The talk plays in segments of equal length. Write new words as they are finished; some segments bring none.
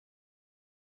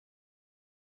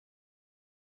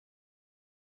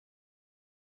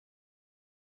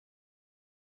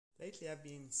Lately I've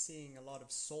been seeing a lot of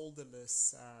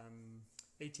solderless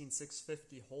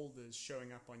 18650 holders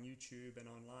showing up on YouTube and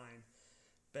online,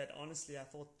 but honestly I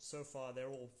thought so far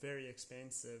they're all very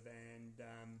expensive and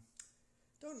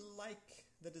don't like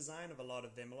the design of a lot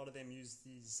of them. A lot of them use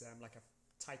these like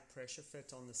a tight pressure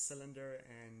fit on the cylinder,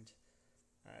 and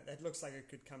that looks like it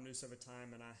could come loose over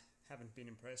time, and I haven't been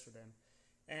impressed with them.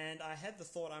 And I had the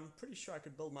thought, I'm pretty sure I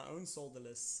could build my own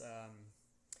solderless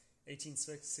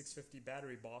 18650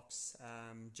 battery box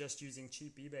just using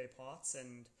cheap eBay parts,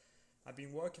 and I've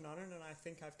been working on it, and I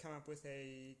think I've come up with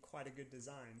quite a good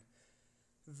design.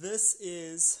 This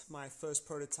is my first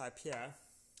prototype here,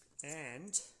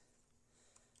 and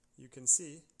you can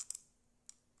see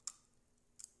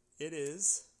it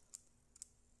is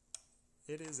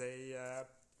a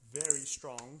very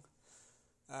strong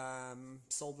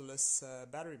solderless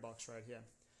battery box right here.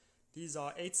 These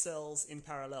are 8 cells in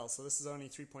parallel, so this is only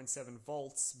 3.7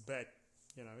 volts, but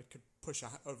you know, it could push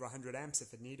over 100 amps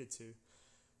if it needed to.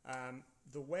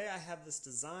 The way I have this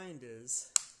designed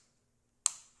is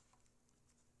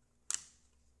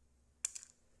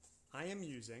I am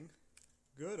using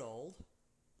good old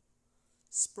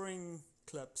spring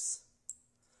clips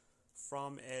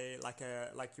from like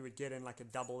you would get in like a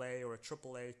AA or a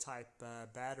AAA type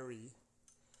battery,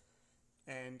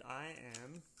 and I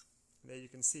am, there you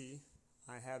can see,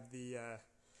 I have the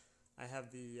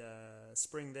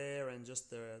spring there and just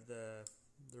the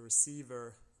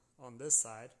receiver on this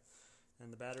side,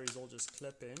 and the batteries all just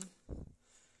clip in, and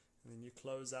then you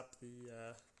close up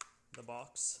the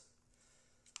box,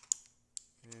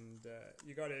 and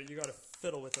you gotta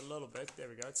fiddle with it a little bit. There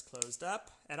we go, it's closed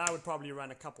up, and I would probably run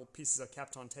a couple pieces of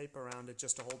Kapton tape around it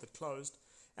just to hold it closed,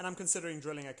 and I'm considering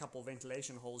drilling a couple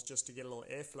ventilation holes just to get a little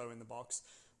airflow in the box.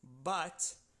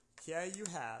 But here you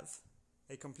have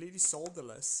a completely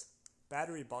solderless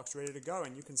battery box ready to go,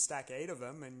 and you can stack 8 of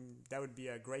them, and that would be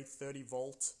a great 30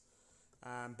 volt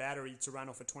battery to run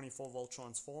off a 24 volt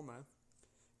transformer,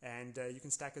 and you can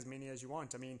stack as many as you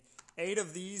want. I mean, 8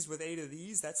 of these with 8 of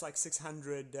these, that's like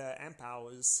 600 amp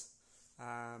hours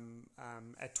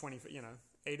at 20, you know,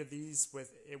 8 of these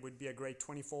with, it would be a great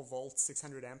 24 volt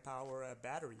 600 amp hour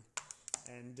battery,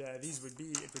 and it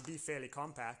would be fairly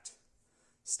compact.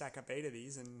 Stack up 8 of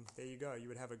these, and there you go, you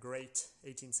would have a great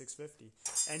 18650.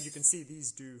 And you can see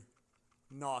these do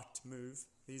not move.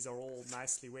 These are all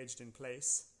nicely wedged in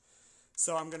place.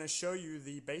 So I'm going to show you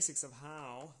the basics of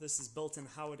how this is built and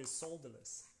how it is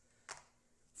solderless.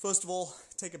 First of all,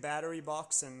 take a battery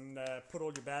box and put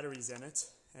all your batteries in it,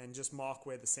 and just mark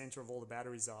where the center of all the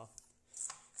batteries are.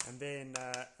 And then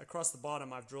across the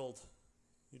bottom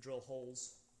you drill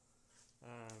holes,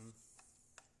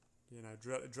 you know,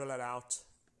 drill it out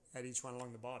at each one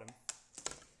along the bottom,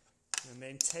 and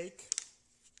then take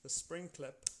the spring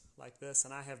clip like this,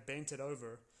 and I have bent it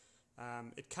over.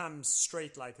 It comes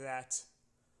straight like that,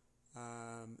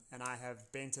 and I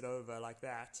have bent it over like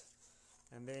that,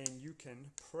 and then you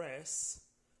can press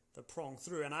the prong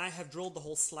through, and I have drilled the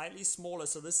hole slightly smaller,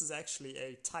 so this is actually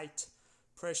a tight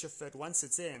pressure fit. Once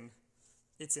it's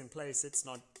in place. It's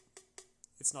not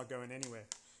going anywhere.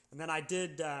 And then I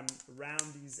did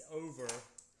round these over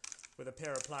with a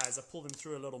pair of pliers. I pull them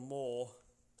through a little more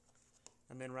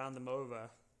and then round them over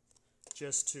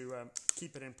just to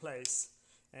keep it in place.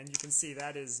 And you can see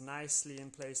that is nicely in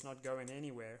place, not going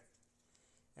anywhere.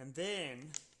 And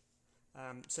then,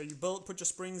 so you put your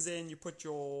springs in, you put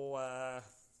your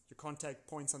contact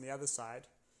points on the other side.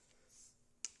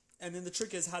 And then the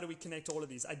trick is, how do we connect all of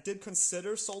these? I did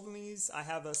consider soldering these. I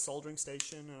have a soldering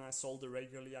station and I solder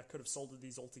regularly. I could have soldered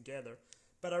these all together,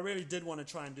 but I really did want to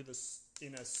try and do this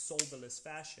in a solderless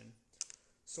fashion.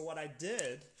 So what I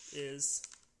did is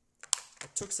I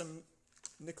took some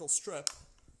nickel strip,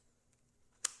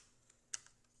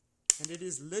 and it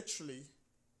is literally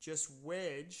just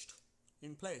wedged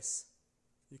in place.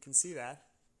 You can see that.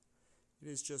 It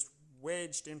is just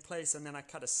wedged in place, and then I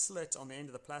cut a slit on the end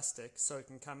of the plastic so it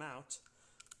can come out.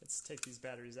 Let's take these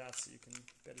batteries out so you can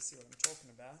better see what I'm talking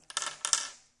about.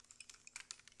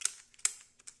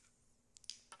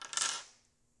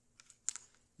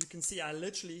 You can see I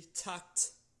literally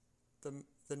tucked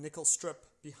the nickel strip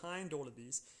behind all of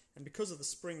these, and because of the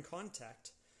spring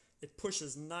contact, it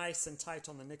pushes nice and tight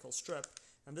on the nickel strip,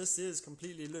 and this is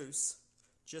completely loose,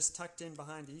 just tucked in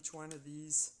behind each one of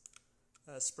these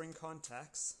spring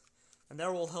contacts. And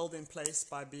they're all held in place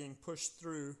by being pushed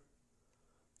through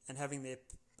and having their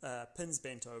pins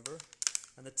bent over.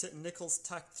 And the nickel's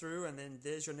tucked through, and then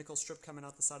there's your nickel strip coming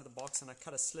out the side of the box, and I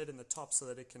cut a slit in the top so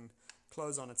that it can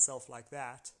close on itself like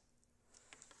that.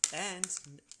 And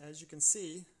as you can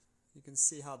see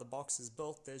how the box is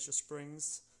built. There's your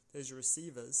springs, there's your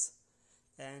receivers,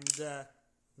 And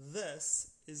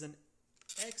this is an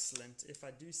excellent, if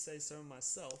I do say so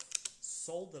myself,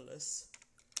 solderless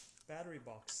battery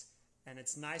box. And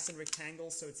it's nice and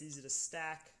rectangle, so it's easy to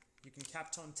stack. You can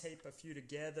Kapton tape a few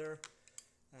together.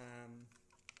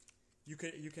 You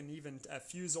can even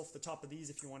fuse off the top of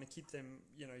these if you want to keep them,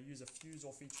 use a fuse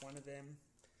off each one of them.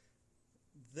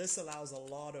 This allows a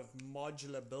lot of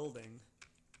modular building,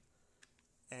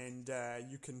 and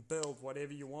you can build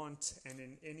whatever you want and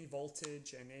in any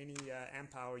voltage and any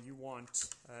amp hour you want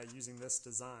using this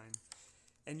design.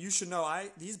 And you should know,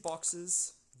 these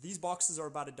boxes are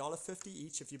about $1.50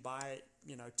 each if you buy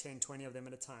 10, 20 of them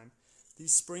at a time.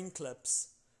 These spring clips,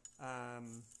 I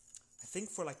think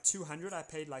for like 200 I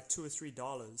paid like $2 or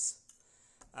 $3.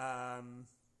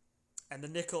 And the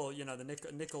nickel, the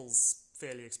nickel's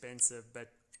fairly expensive,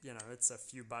 but it's a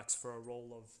few bucks for a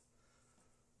roll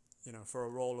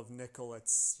of nickel.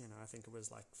 It's I think it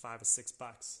was like $5 or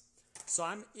 $6.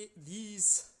 So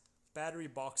these battery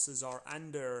boxes are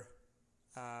under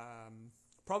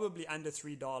probably under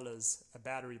 $3 a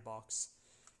battery box,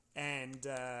 and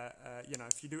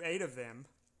if you do 8 of them,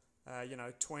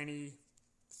 20,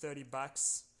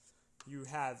 $30, you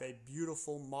have a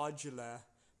beautiful modular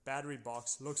battery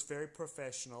box. Looks very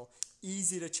professional,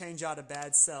 easy to change out a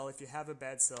bad cell. If you have a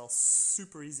bad cell,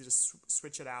 super easy to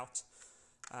switch it out.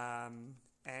 I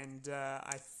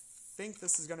think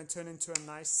this is going to turn into a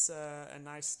nice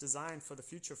design for the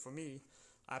future for me.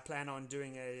 I plan on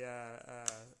doing a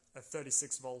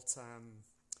 36 volt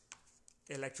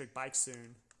electric bike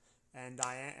soon, and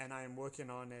I am working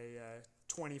on a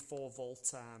 24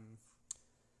 volt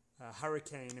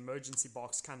Hurricane emergency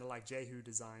box, kind of like Jehu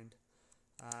designed.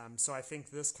 So I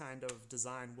think this kind of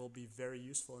design will be very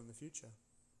useful in the future.